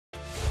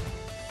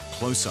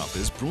Close-Up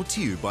is brought to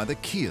you by the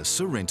Kia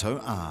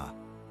Sorento R,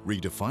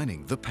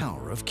 redefining the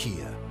power of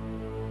Kia.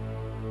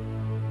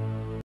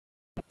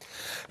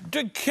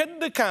 Do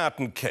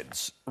kindergarten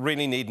kids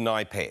really need an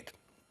iPad?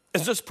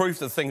 Is this proof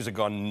that things have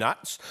gone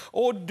nuts?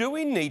 Or do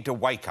we need to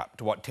wake up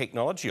to what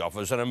technology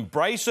offers and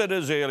embrace it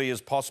as early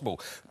as possible?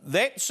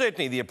 That's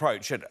certainly the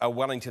approach at a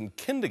Wellington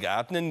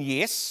kindergarten, and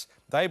yes,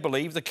 they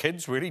believe the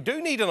kids really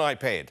do need an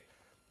iPad.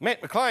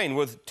 Matt McLean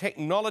with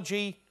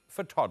Technology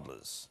for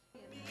Toddlers.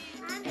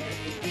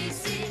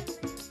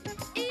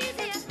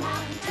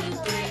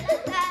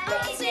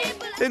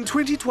 In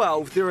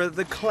 2012, there are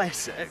the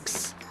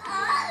classics.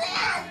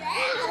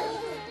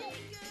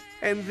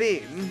 And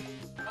then...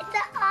 It's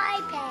an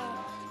iPad.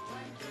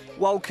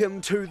 Welcome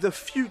to the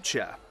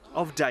future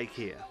of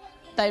daycare.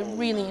 They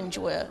really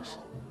enjoy it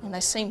and they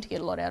seem to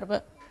get a lot out of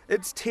it.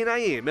 It's 10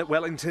 a.m. at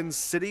Wellington's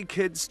City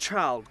Kids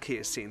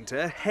Childcare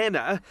Centre.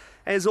 Hannah,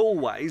 as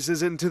always,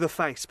 is into the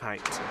face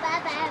paint.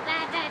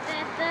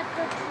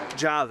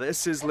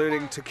 Jarvis is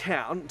learning to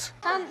count.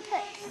 Put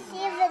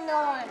 7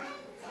 on.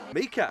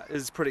 Mika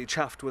is pretty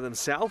chuffed with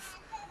himself.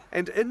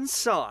 And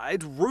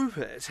inside,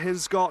 Rupert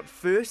has got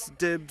first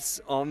dibs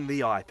on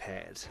the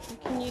iPad.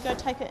 Can you go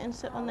take it and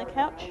sit on the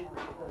couch?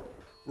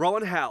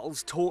 Rowan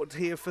Howell's taught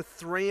here for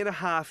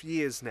 3.5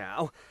 years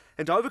now,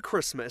 and over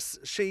Christmas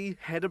she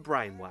had a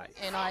brainwave.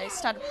 And I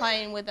started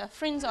playing with a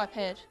friend's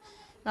iPad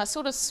and I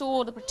sort of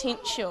saw the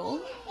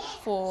potential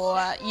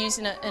for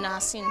using it in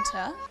our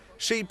centre.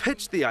 She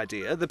pitched the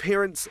idea, the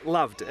parents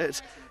loved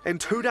it, and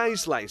 2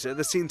 days later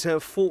the centre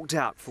forked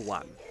out for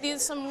one.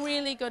 There's some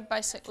really good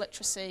basic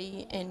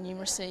literacy and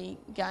numeracy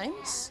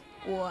games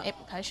or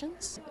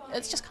applications.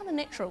 It's just kind of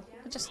natural,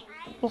 it just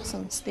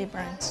blossoms their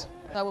brains.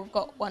 So we've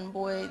got one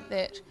boy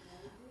that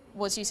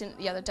was using it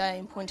the other day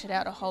and pointed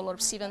out a whole lot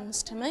of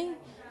 7s to me,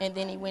 and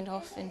then he went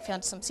off and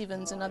found some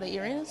 7s in other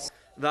areas.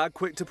 They're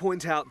quick to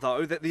point out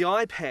though that the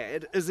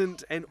iPad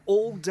isn't an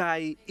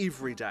all-day,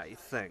 everyday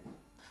thing.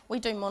 We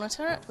do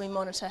monitor it. We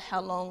monitor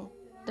how long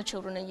the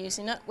children are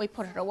using it. We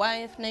put it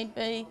away if need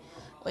be.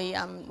 We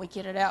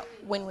get it out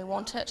when we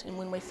want it and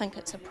when we think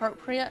it's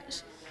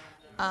appropriate.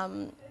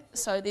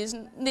 So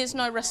there's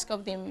no risk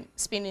of them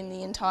spending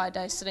the entire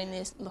day sitting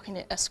there looking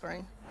at a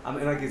screen.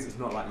 And I guess it's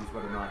not like you've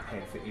got an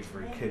iPad for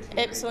every kid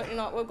here. Absolutely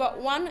not. We've got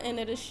one and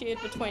it is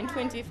shared between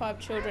 25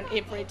 children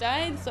every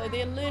day, so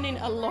they're learning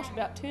a lot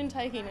about turn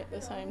taking at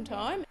the same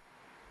time.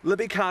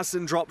 Libby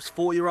Carson drops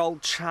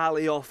 4-year-old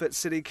Charlie off at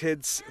City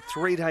Kids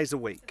 3 days a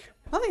week.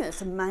 I think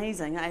that's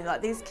amazing.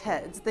 Like these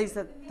kids, this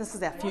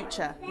is our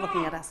future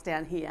looking at us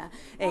down here,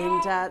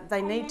 and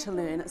they need to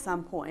learn at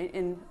some point,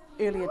 and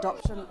early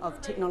adoption of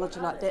technology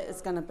like that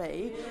is going to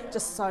be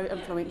just so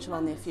influential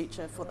on their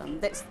future for them.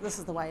 This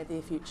is the way of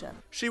their future.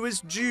 She was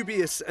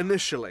dubious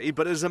initially,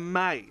 but is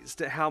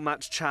amazed at how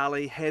much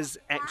Charlie has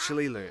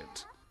actually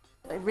learned.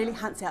 It really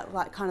hunts out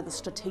like kind of the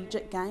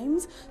strategic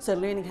games, so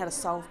learning how to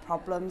solve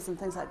problems and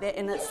things like that,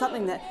 and it's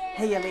something that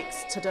he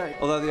elects to do.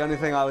 Although the only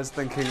thing I was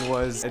thinking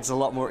was it's a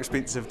lot more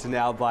expensive to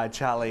now buy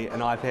Charlie an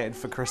iPad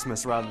for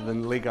Christmas rather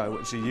than Lego,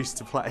 which he used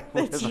to play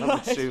with, That's I'm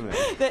right. assuming.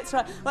 That's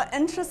right. But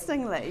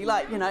interestingly,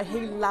 like, you know,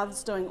 he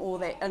loves doing all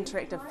that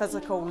interactive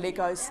physical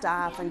Lego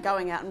stuff and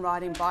going out and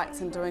riding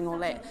bikes and doing all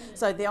that.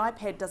 So the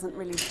iPad doesn't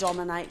really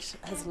dominate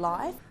his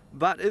life.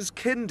 But is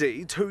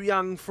Kindy too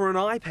young for an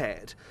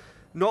iPad?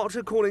 Not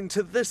according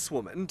to this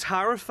woman.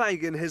 Tara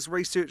Fagan has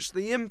researched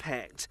the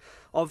impact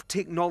of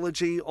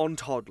technology on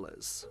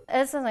toddlers. It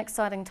is an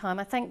exciting time.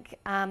 I think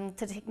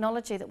the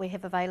technology that we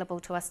have available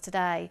to us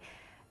today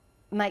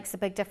makes a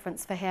big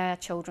difference for how our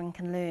children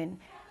can learn.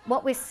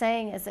 What we're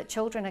seeing is that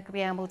children are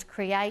being able to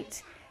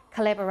create,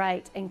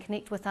 collaborate and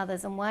connect with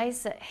others in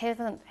ways that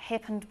haven't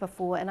happened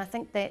before, and I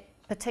think that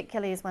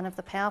particularly is one of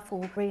the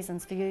powerful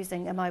reasons for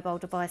using a mobile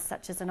device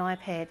such as an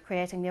iPad,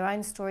 creating their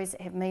own stories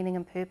that have meaning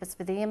and purpose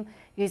for them,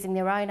 using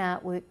their own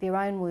artwork, their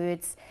own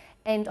words,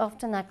 and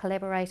often they're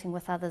collaborating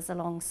with others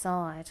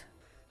alongside.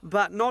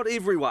 But not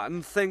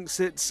everyone thinks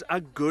it's a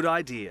good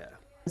idea.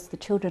 The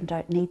children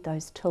don't need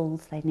those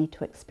tools, they need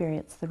to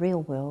experience the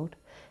real world,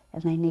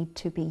 and they need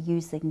to be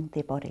using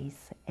their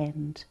bodies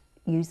and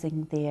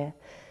using their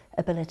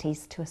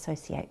abilities to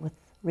associate with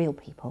real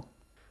people.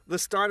 The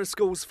Steiner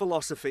School's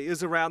philosophy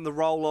is around the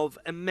role of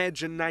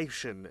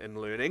imagination in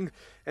learning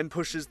and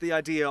pushes the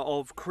idea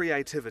of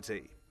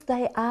creativity.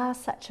 They are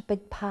such a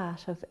big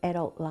part of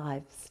adult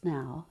lives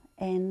now,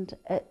 and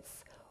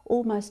it's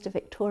almost a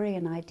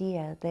Victorian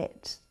idea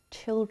that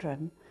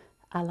children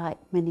are like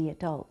mini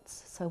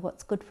adults. So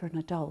what's good for an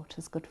adult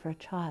is good for a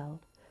child,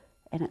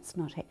 and it's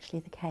not actually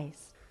the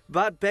case.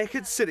 But back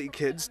at City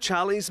Kids,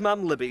 Charlie's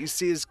mum Libby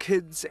says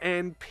kids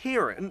and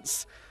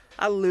parents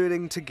are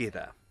learning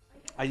together.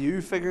 Are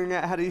you figuring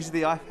out how to use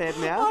the iPad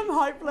now? I'm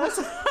hopeless.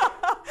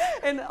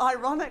 And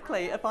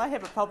ironically, if I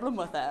have a problem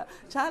with it,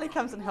 Charlie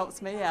comes and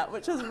helps me out,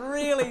 which is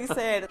really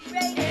sad.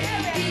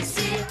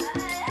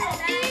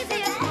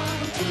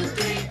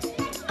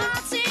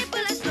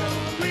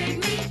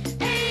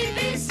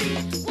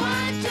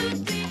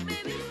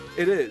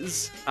 It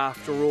is,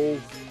 after all,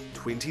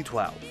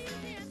 2012.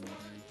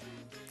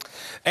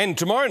 And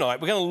tomorrow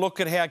night, we're going to look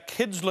at how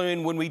kids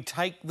learn when we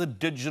take the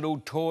digital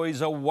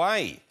toys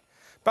away.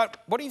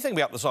 But what do you think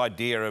about this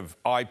idea of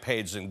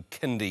iPads and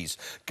kindies?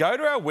 Go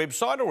to our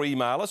website or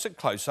email us at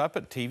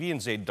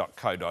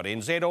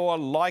closeup@tvnz.co.nz or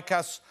like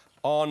us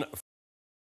on